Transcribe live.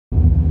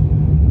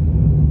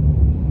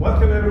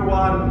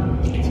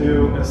everyone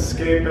to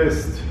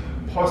Escapist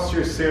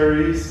Posture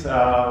Series.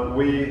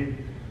 We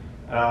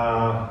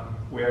are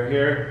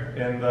here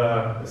in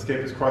the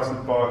Escapist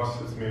CrossFit box.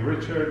 It's me,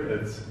 Richard.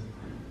 It's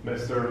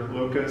Mr.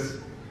 Lucas.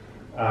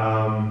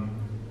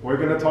 We're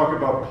going to talk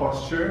about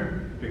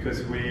posture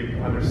because we've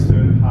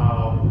understood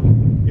how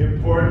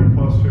important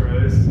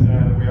posture is,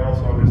 and we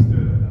also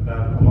understood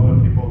that a lot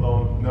of people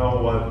don't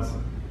know what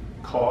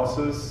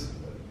causes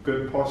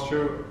good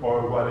posture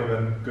or what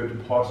even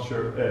good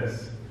posture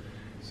is.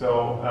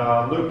 So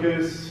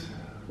Lucas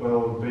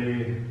will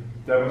be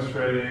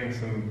demonstrating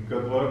some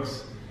good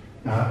looks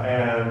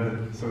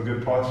and some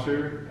good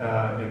posture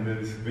in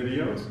these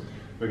videos.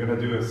 We're going to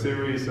do a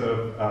series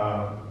of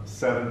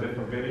 7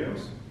 different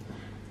videos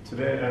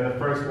today, and the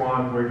first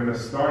one we're going to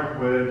start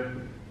with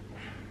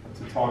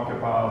to talk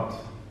about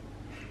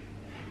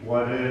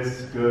what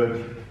is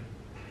good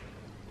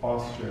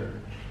posture.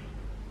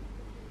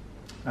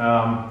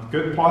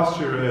 Good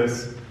posture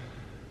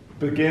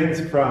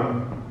begins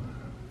from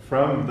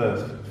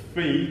the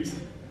feet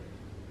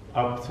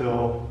up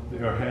till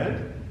your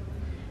head,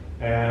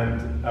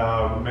 and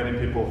many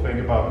people think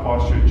about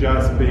posture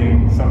just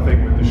being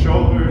something with the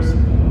shoulders,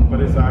 but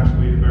it's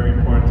actually very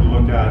important to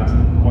look at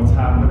what's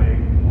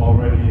happening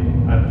already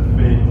at the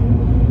feet.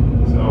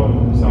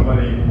 So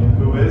somebody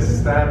who is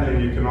standing,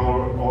 you can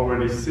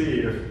already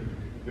see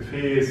if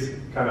he is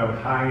kind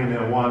of hanging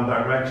in one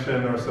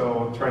direction or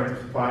so, trying to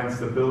find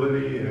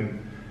stability in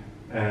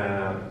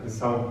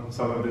some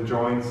of the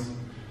joints.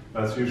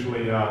 That's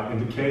usually an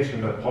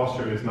indication that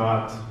posture is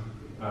not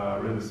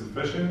really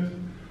sufficient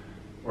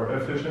or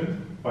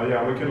efficient. But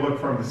yeah, we can look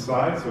from the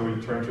side, so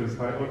we turn to the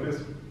side,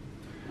 Lucas.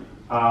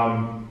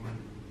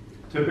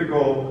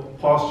 Typical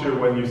posture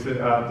when you sit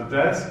at the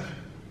desk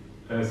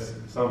is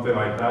something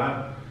like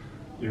that.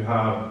 You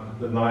have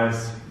the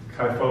nice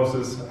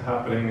kyphosis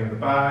happening in the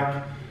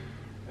back,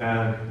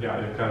 and yeah,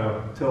 you're kind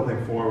of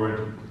tilting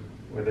forward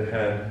with the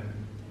head.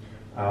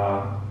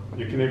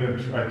 You can even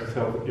try to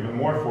tilt even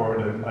more forward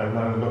and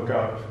then look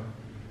up.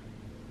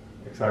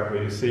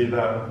 Exactly, you see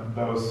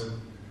those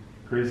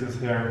creases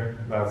here?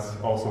 That's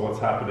also what's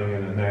happening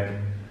in the neck.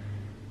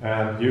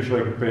 And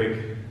usually a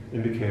big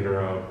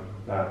indicator of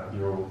that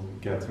you'll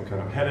get some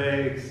kind of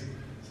headaches,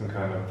 some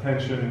kind of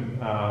tension,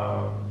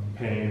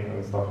 pain,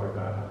 and stuff like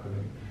that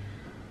happening.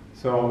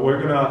 So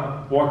we're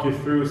gonna walk you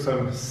through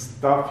some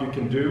stuff you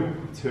can do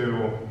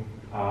to,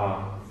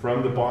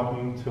 from the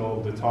bottom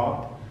till the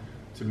top,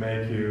 to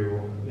make you,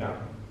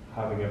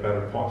 having a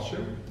better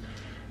posture.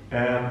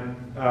 And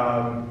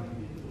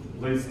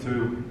leads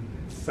to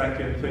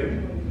second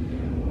thing.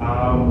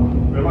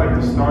 We like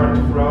to start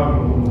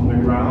from the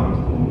ground.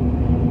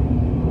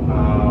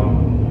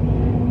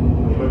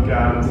 Look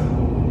at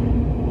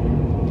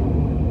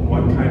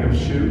what kind of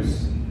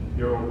shoes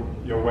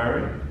you're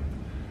wearing.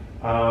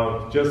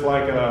 Just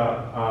like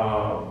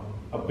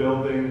a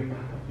building,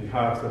 you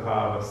have to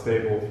have a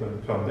stable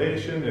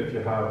foundation. If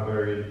you have a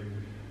very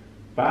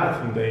bad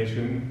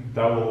foundation,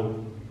 that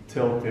will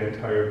tilt the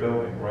entire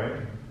building, right?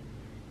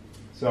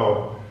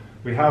 So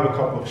we have a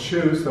couple of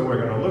shoes that we're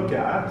going to look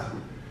at.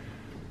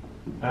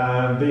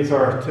 And these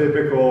are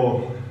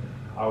typical,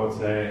 I would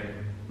say,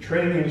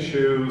 training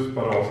shoes,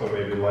 but also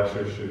maybe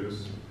leisure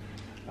shoes.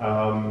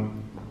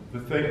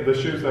 The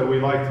shoes that we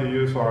like to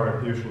use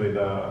are usually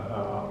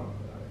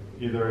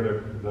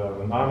either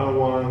the nano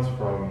ones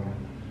from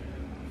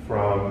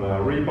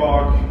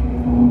Reebok.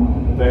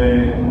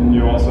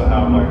 You also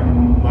have like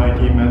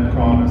Nike,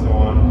 Metcon, and so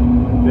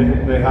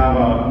on. They have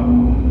a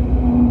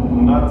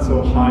not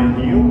so high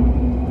heel.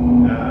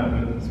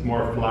 It's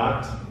more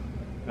flat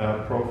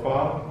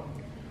profile,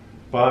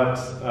 but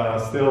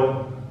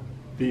still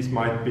these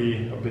might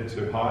be a bit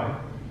too high.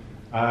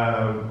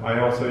 I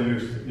also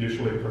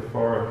usually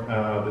prefer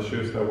the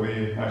shoes that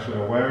we actually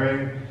are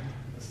wearing.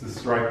 It's the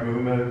Strike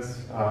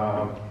Movements,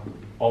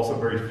 also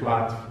very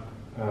flat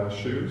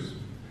shoes.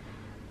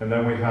 And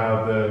then we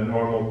have the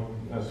normal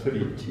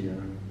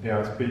BTR. Yeah,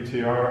 it's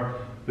BTR.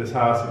 This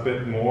has a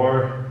bit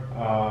more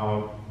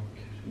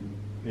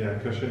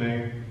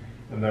cushioning.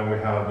 And then we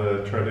have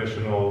the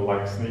traditional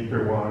like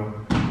sneaker one,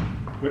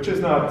 which is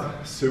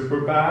not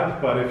super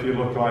bad, but if you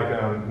look like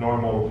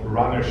normal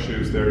runner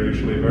shoes, they're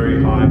usually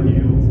very high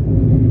heeled.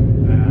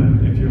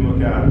 And if you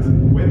look at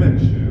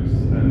women's shoes,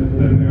 then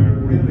they're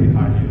really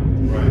high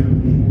heeled, right?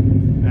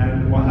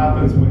 And what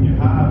happens when you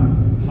have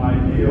high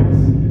heels,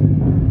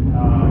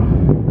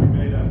 we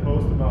made a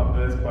post about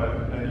this,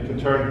 but you can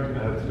turn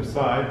to the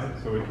side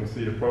so we can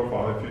see the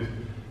profile.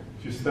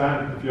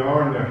 If you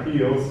are on your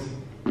heels,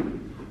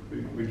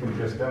 we can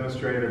just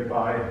demonstrate it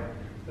by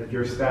that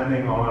you're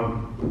standing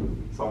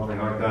on something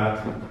like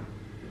that.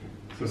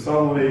 So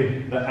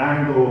suddenly the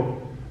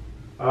angle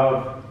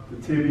of the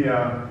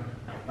tibia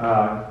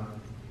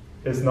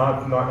is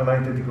not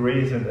 90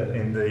 degrees in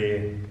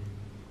the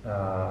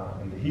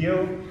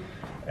heel.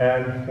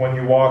 And when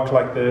you walk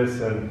like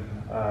this and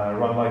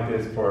run like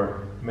this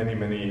for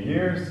many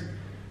years,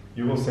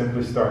 you will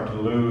simply start to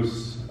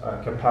lose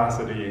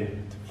capacity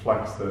to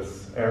flex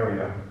this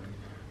area.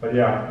 But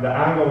yeah, the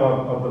angle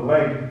of the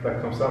leg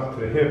that comes up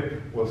to the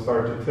hip will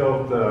start to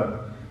tilt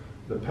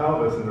the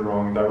pelvis in the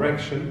wrong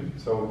direction.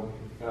 So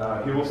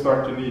he will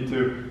start to need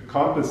to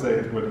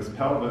compensate with his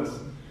pelvis.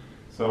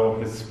 So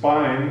his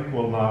spine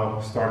will now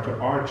start to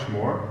arch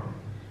more,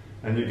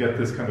 and you get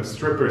this kind of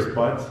stripper's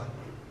butt.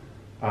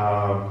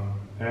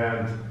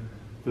 And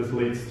this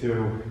leads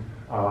to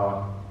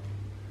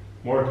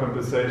more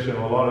compensation,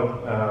 a lot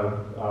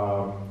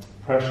of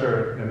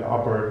pressure in the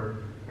upper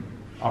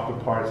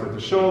parts of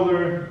the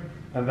shoulder,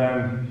 and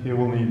then he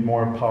will need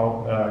more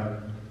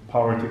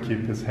power to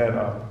keep his head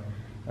up.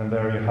 And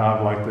there you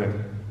have like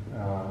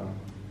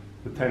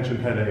the tension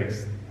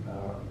headaches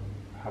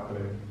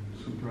happening.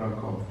 Super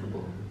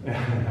uncomfortable.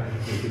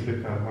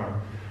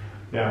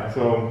 Yeah,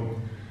 so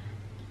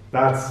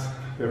that's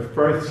the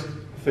first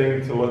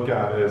thing to look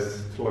at,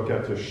 is to look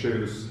at your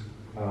shoes.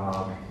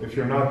 If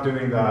you're not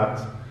doing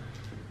that,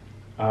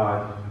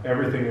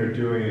 everything you're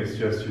doing is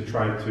just you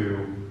try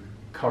to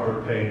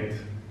cover paint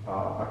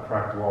a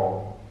cracked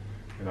wall,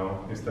 you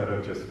know, instead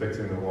of just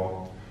fixing the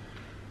wall.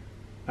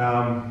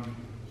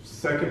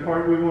 Second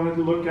part we wanted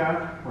to look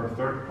at, or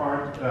third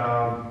part,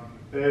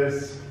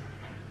 is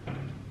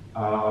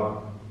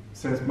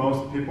since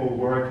most people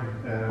work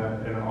in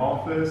an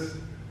office,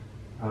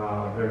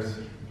 there's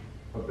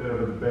a bit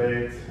of a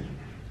debate,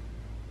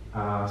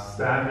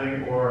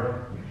 standing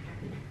or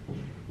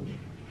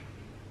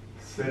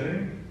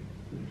sitting.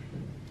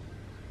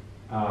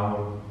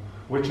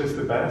 Which is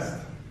the best?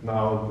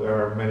 Now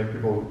there are many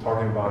people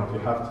talking about you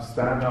have to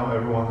stand now,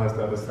 everyone has to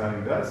have a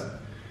standing desk.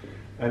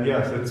 And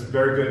yes, it's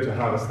very good to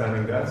have a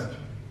standing desk,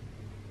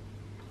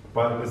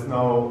 but it's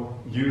no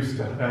use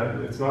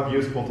it's not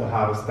useful to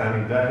have a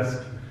standing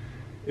desk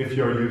if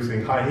you're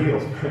using high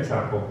heels, for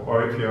example,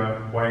 or if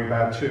you're wearing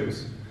bad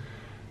shoes.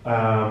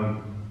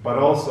 But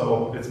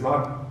also, it's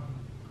not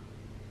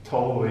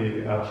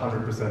totally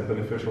 100%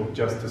 beneficial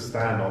just to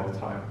stand all the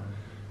time.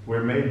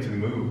 We're made to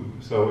move,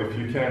 so if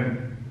you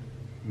can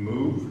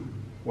move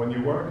when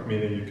you work,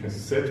 meaning you can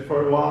sit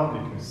for a while,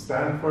 you can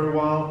stand for a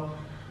while,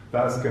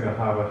 that's going to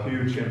have a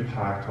huge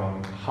impact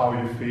on how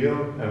you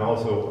feel, and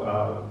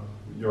also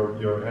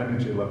your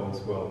energy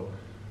levels will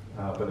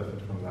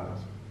benefit from that.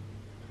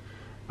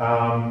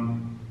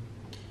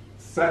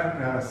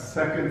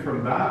 Second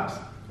from that,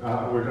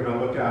 we're going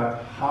to look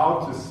at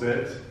how to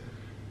sit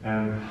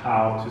and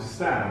how to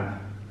stand.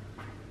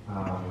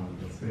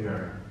 Let's see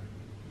here.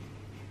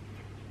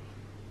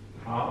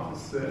 How to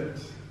sit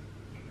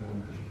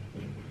and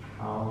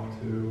how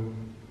to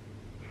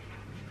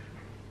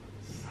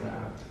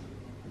stand.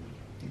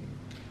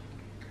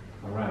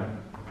 All right,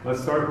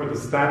 let's start with the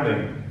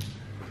standing.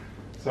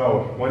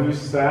 So when you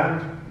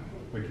stand,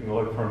 we can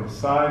look from the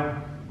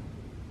side.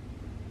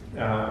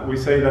 We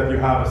say that you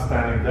have a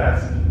standing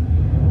desk.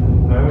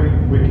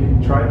 Then we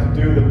can try to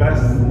do the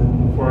best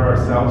for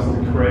ourselves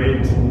to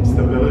create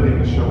stability in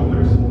the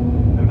shoulders.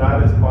 And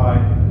that is by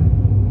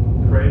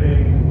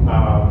creating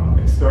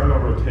external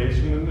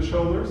rotation in the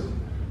shoulders.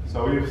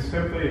 So you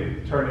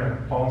simply turn your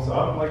palms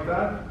up like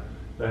that,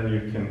 then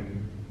you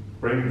can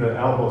bring the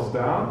elbows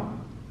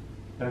down,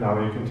 and now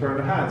you can turn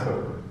the hands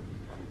over.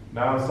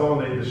 Now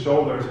suddenly the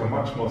shoulders are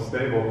much more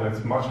stable, and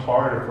it's much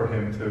harder for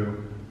him to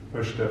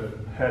push the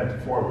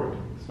head forward.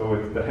 So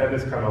the head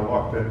is kind of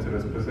locked into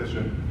this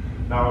position.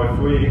 Now if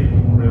we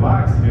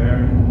relax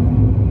here,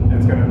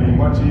 it's going to be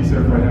much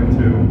easier for him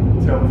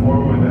to tilt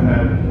forward the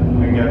head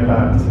and get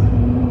that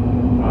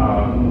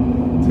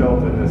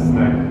tilt in his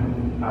neck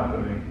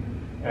happening.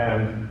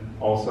 And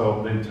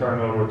also the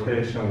internal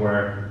rotation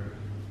where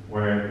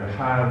the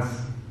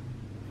hands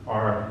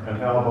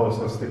and elbows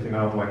are sticking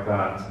out like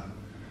that,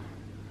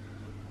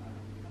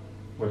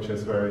 which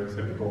is very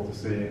typical to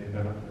see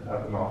at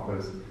an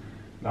office.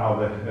 Now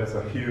there's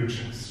a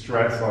huge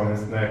stress on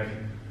his neck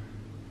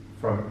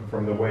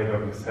from the weight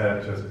of his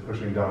head just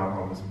pushing down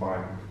on the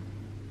spine.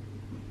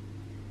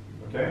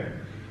 Okay?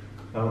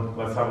 Now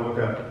let's have a look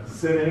at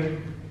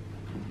sitting.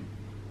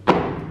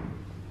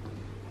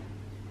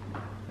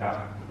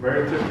 Yeah,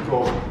 very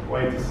typical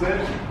way to sit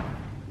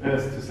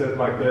is to sit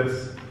like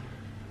this.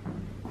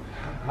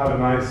 Have a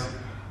nice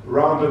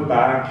rounded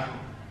back,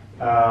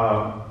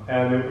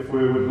 and if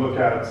we would look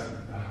at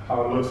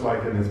how it looks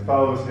like in his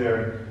pelvis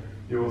here,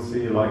 you will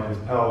see like his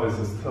pelvis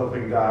is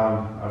tilting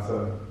down as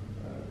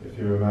if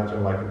you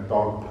imagine like a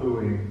dog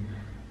pooing.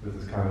 This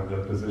is kind of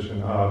the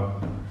position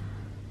of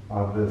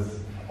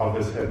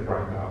this hip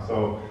right now.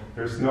 So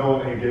there's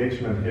no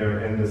engagement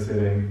here in the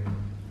sitting.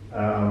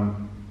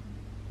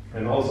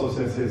 And also,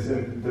 since he's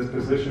in this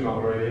position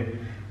already,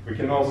 we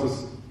can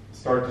also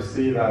start to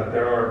see that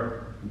there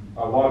are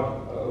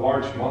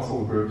large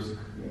muscle groups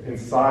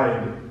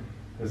inside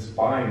his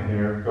spine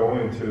here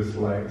going to his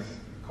legs,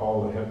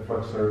 called the hip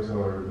flexors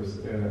or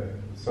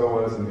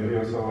psoas and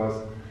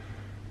iliopsoas,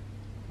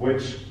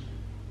 which,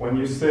 when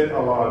you sit a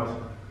lot,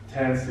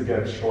 tends to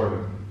get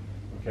shortened.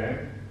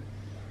 Okay,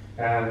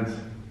 and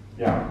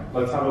yeah,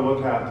 let's have a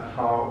look at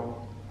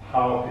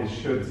how he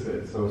should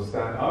sit. So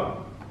stand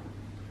up.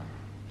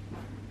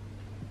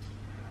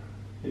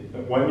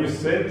 When you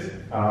sit,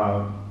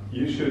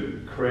 you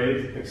should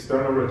create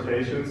external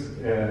rotations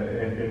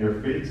in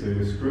your feet. So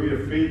you screw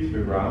your feet to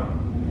the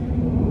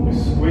ground, you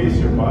squeeze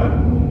your butt,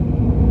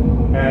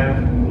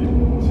 and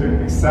to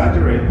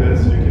exaggerate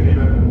this, you can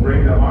even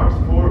bring the arms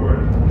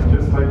forward,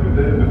 just like we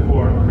did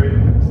before, create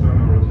an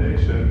external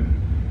rotation,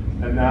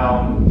 and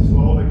now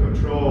slowly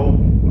control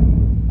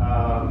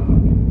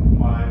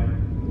by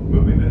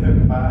moving the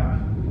hip back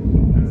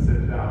and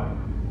sit down.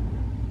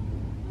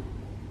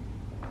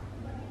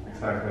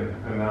 Exactly,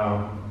 and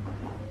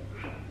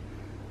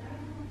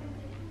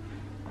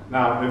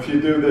now if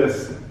you do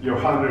this your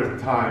 100th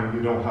time,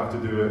 you don't have to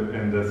do it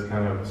in this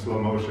kind of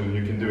slow motion,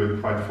 you can do it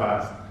quite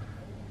fast.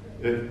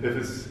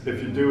 If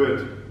you do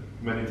it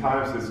many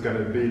times, it's going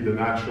to be the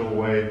natural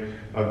way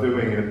of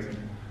doing it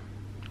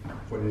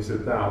when you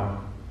sit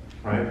down,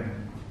 right?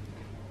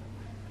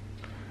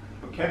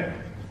 Okay,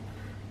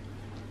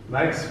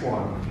 next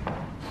one.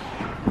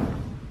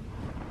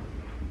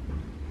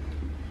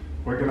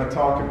 We're going to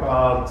talk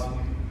about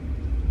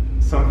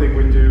something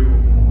we do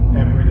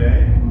every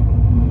day,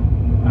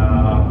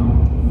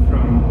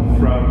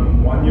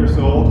 from 1 year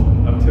old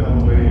until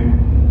we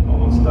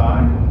almost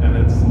die, and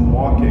it's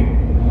walking.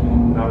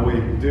 Now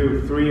we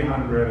do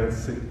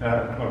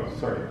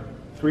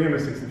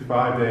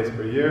 365 days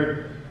per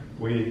year.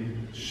 We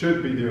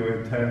should be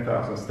doing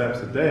 10,000 steps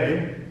a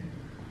day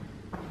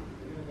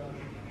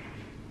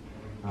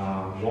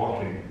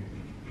walking.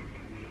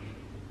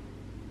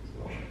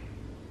 So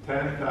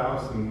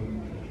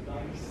 10,000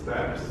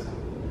 steps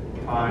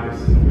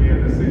times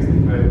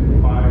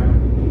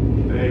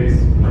 365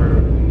 days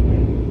per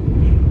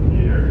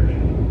year.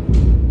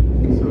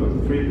 So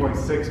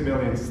 3.6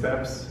 million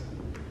steps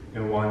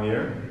in 1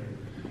 year.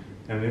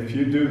 And if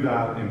you do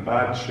that in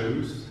bad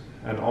shoes,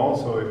 and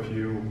also if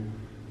you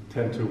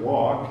tend to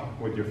walk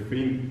with your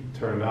feet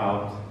turned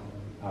out,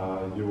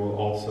 you will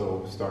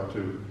also start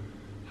to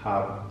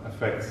have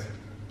effects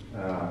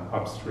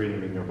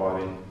upstream in your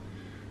body.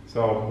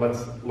 So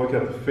let's look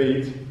at the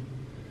feet.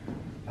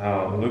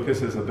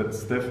 Lucas is a bit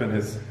stiff in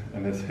his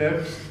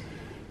hips,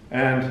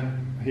 and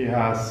he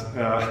has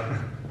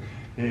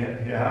he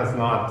has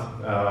not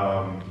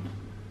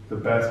the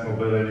best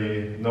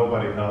mobility.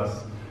 Nobody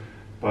does,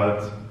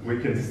 but we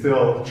can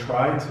still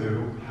try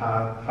to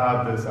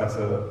have this as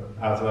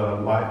a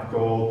life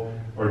goal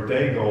or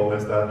day goal.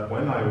 Is that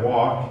when I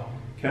walk,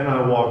 can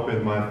I walk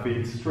with my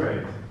feet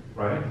straight,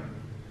 right?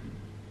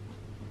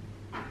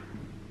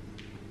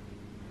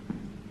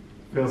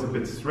 Feels a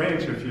bit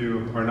strange if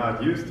you are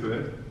not used to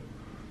it,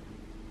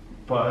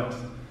 but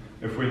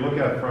if we look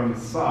at it from the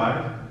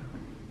side,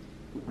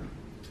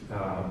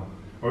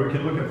 or we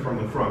can look at it from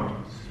the front.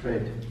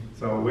 Straight.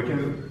 So we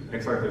can,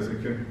 exactly, so you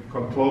can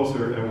come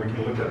closer and we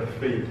can look at the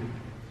feet.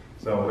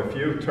 So if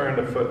you turn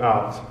the foot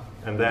out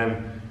and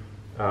then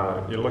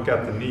you look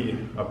at the knee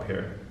up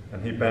here,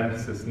 and he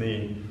bends his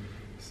knee,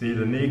 see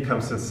the knee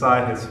comes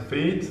inside his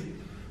feet,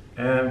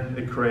 and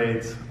it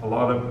creates a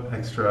lot of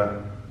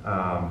extra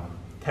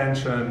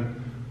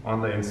tension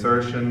on the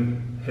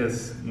insertion.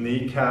 His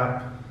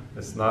kneecap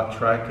is not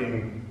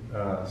tracking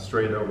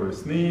straight over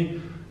his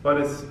knee,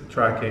 but it's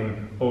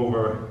tracking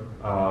over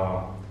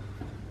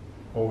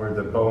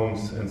the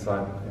bones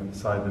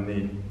inside the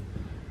knee.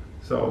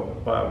 So,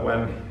 but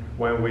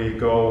when we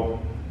go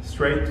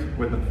straight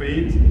with the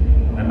feet,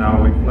 and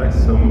now we flex,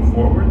 so move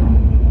forward,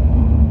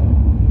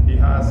 he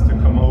has to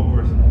come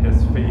over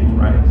his feet,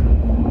 right?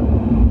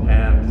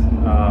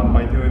 And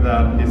by doing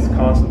that, he's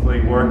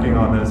constantly working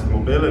on his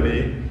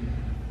mobility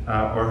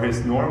or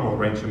his normal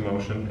range of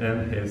motion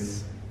in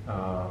his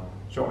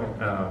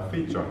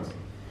feet joints,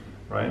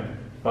 right?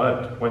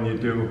 But when you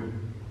do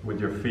with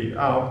your feet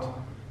out,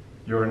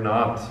 you're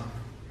not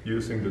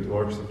using the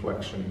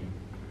dorsiflexion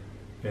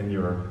in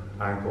your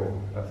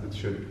ankle as it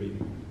should be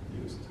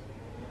used.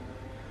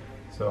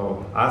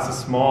 So as a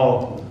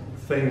small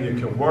thing you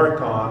can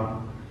work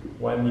on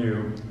when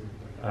you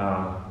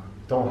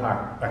don't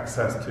have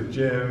access to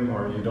gym,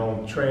 or you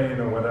don't train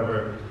or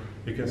whatever,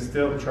 you can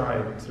still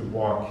try to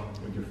walk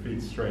with your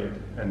feet straight,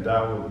 and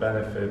that will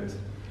benefit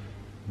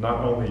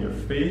not only your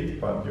feet,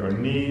 but your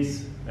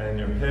knees and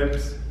your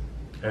hips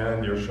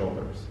and your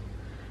shoulders.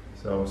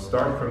 So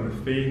start from the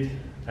feet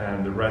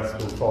and the rest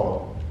will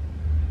follow.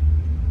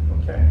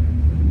 Okay.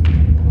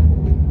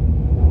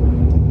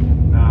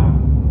 Now,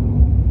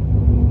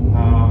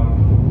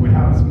 we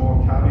have a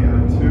small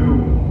caveat to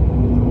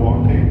the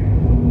walking,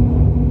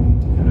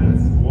 and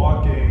it's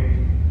walking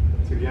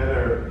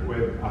together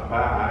with a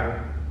bag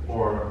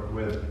or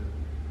with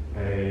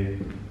a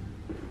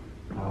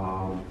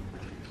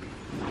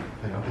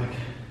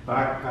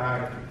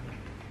backpack.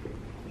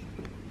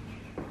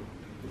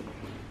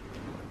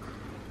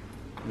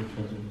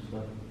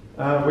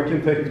 We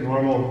can take the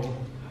normal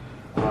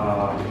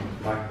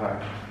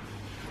backpack.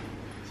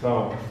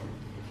 So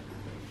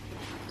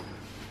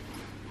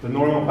the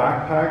normal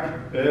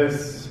backpack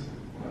is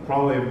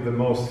probably the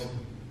most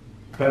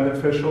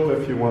beneficial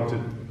if you want to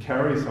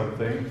carry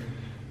something.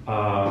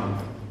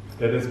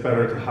 It is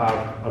better to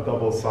have a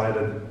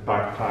double-sided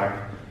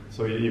backpack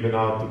so you even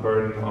out the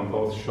burden on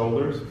both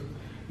shoulders.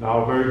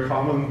 Now, a very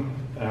common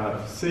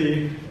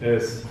see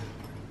is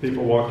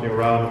people walking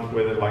around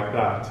with it like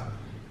that.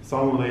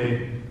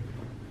 Suddenly,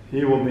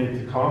 he will need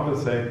to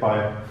compensate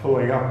by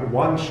pulling up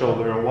one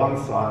shoulder on one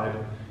side,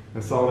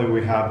 and suddenly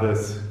we have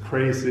this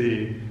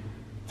crazy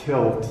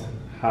tilt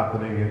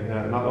happening,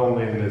 not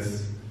only in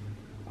his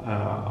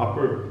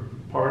upper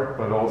part,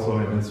 but also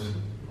in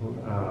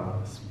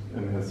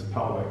his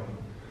pelvic.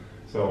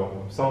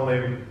 So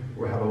suddenly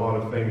we have a lot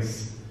of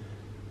things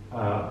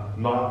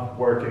not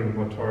working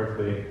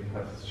motorically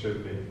as it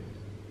should be.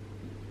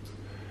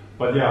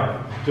 But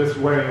yeah, just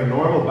wearing a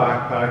normal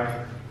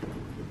backpack,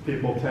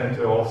 people tend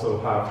to also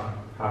have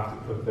to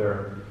put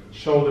their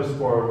shoulders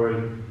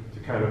forward to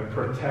kind of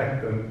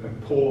protect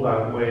and pull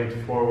that weight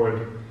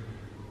forward,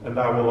 and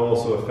that will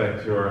also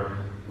affect your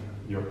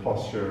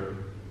posture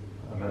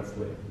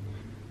immensely.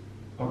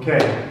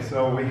 Okay,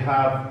 so we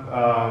have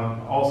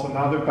also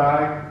another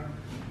bag,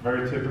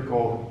 very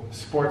typical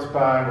sports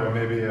bag, or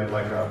maybe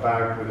like a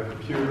bag with a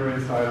computer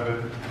inside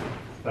of it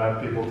that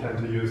people tend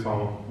to use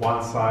on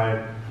one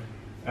side.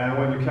 And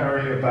when you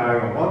carry a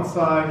bag on one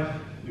side,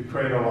 you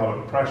create a lot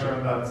of pressure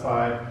on that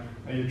side,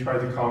 and you try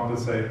to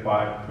compensate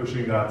by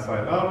pushing that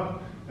side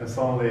up, and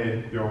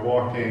suddenly you're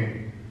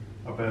walking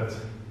a bit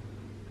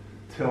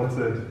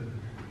tilted.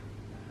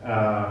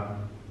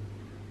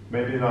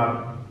 Maybe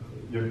not,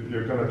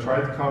 you're going to try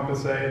to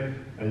compensate,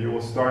 and you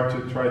will start to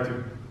try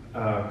to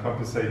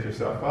compensate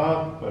yourself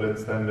up, but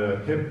it's then the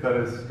hip that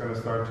is going to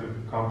start to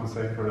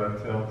compensate for that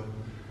tilt.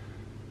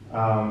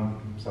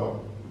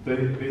 So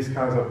these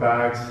kinds of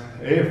bags,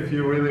 if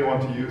you really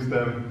want to use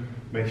them,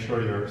 make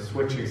sure you're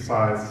switching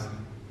sides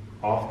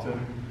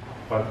often,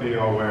 but be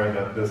aware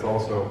that this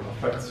also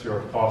affects your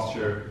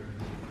posture,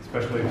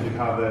 especially if you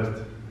have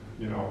it,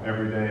 you know,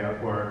 every day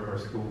at work or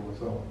school or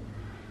so.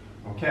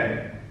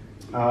 Okay,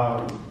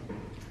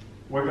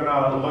 we're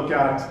gonna look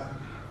at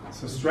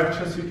some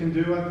stretches you can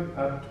do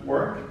at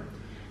work.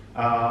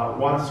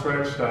 One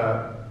stretch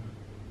that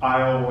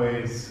I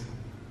always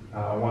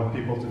want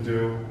people to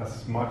do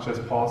as much as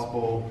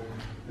possible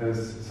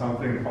is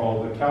something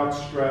called the couch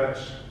stretch.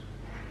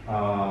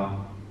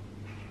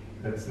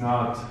 It's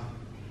not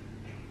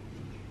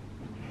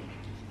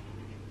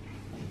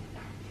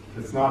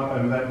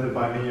invented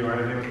by me or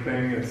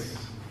anything, it's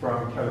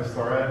from Kelly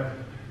Starrett.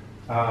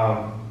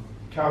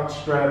 Couch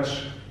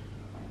stretch,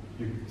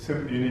 you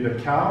need a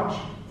couch,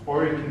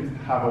 or you can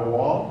have a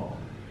wall.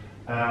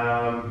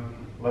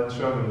 Let's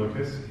show them,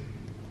 Lucas.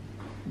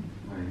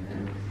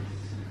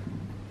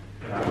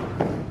 Yeah.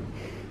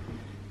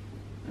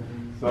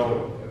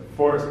 So,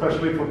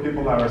 especially for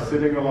people that are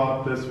sitting a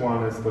lot, this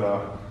one is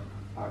the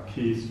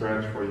key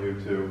stretch for you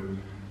to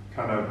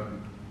kind of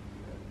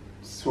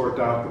sort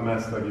out the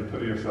mess that you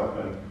put yourself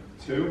in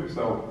too.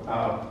 So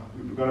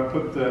we're going to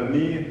put the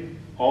knee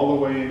all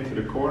the way into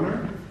the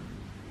corner.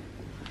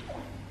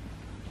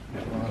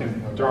 You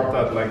can drop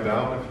that leg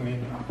down if you need.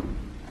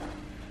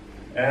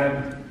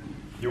 And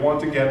you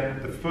want to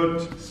get the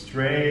foot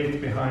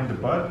straight behind the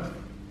butt.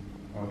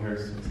 Oh,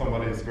 here's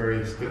somebody who's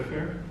very stiff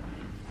here.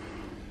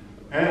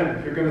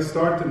 And you're going to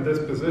start in this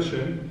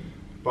position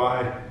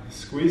by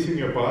squeezing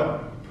your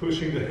butt,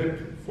 pushing the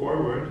hip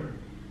forward,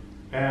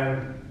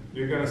 and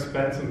you're going to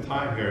spend some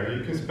time here.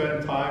 You can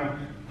spend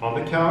time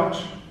on the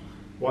couch,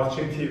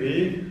 watching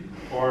TV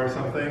or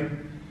something,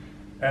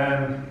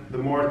 and the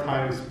more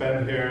time you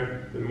spend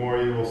here, the more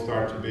you will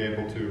start to be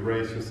able to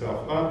raise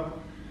yourself up.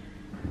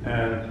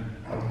 And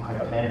my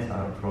pants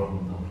are a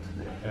problem though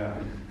today. Yeah.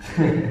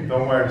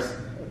 Don't wear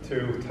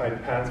too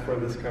tight pants for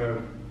this kind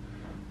of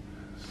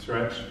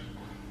stretch.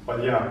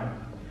 But yeah,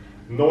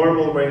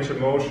 normal range of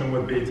motion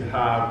would be to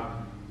have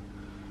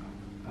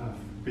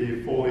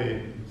be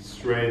fully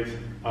straight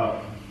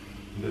up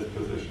in this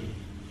position.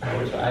 I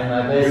will try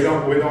my best.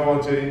 We don't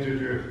want to injure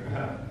your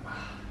hand.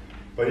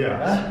 But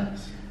yeah.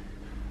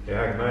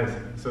 Yeah, nice.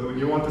 So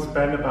you want to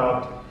spend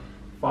about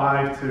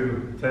 5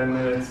 to 10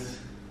 minutes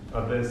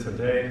of this a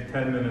day.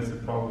 10 minutes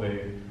is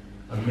probably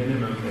a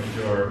minimum if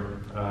you're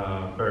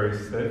very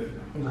stiff.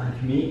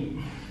 Like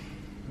me.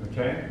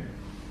 Okay.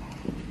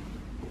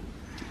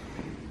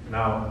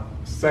 Now,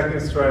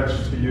 second stretch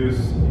to use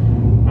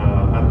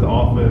at the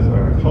office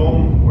or at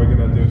home. We're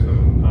gonna do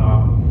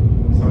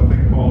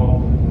something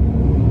called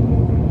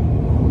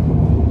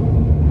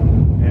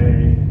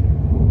a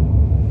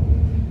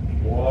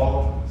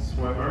wall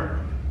swimmer.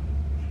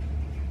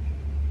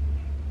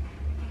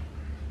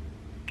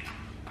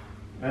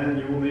 And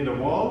you will need a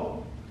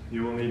wall,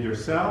 you will need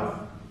yourself.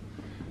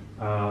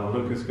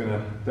 Luke is going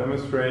to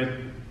demonstrate.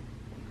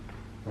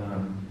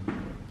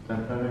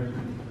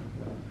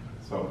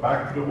 So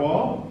back to the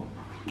wall,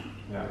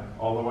 yeah,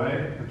 all the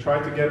way. And try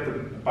to get the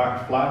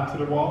back flat to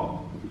the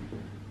wall.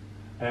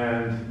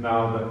 And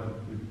now that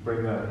you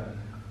bring the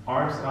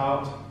arms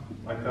out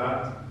like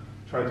that,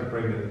 try to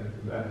bring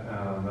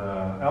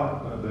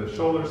the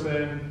shoulders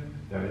in.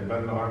 Yeah, you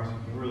bend the arms, you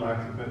can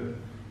relax a bit.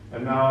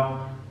 And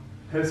now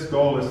his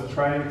goal is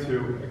trying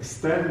to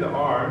extend the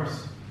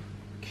arms,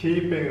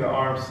 keeping the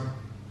arms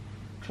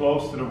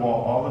close to the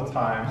wall all the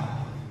time,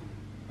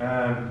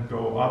 and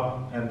go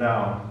up and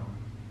down.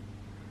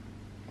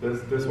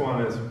 This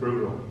one is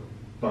brutal,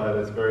 but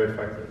it's very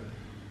effective.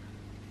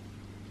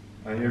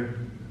 And you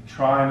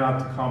try not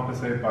to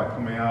compensate by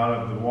coming out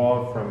of the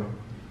wall from.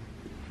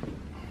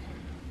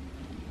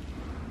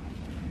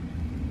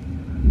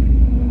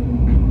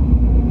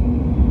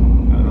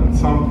 And at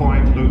some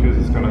point, Lucas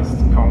is going to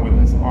come with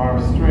his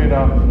arms straight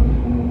up.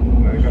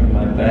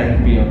 My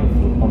back be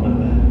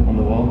on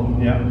the wall.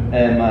 Yeah.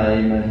 And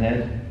my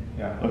head.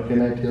 Yeah. Or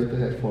can I tilt the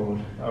head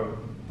forward? I'll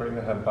bring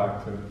the head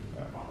back to.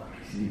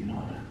 See,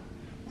 no.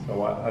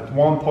 So at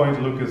one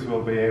point, Lucas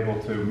will be able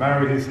to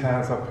marry his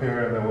hands up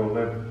here, and they will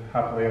live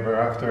happily ever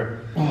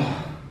after.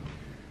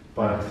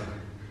 But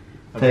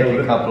Take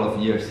a couple of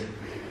years.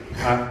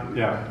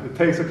 Yeah, it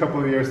takes a couple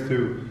of years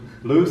to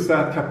lose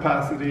that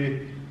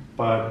capacity,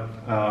 but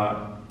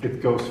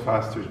it goes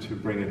faster to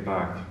bring it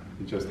back.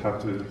 You just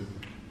have to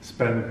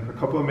spend a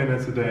couple of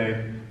minutes a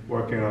day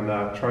working on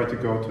that. Try to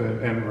go to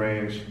an end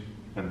range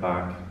and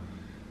back,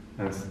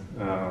 and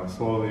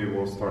slowly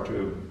we'll start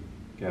to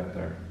get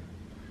there.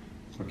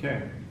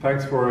 Okay,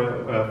 thanks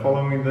for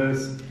following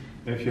this.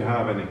 If you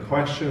have any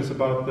questions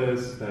about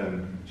this,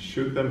 then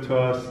shoot them to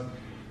us.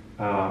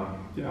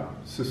 Yeah,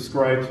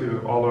 subscribe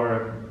to all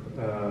our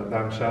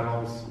damn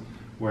channels.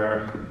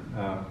 We're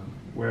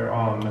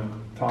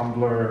on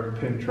Tumblr,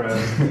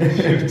 Pinterest,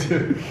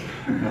 YouTube.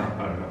 No,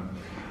 I don't know.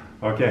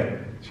 Okay,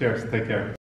 cheers, take care.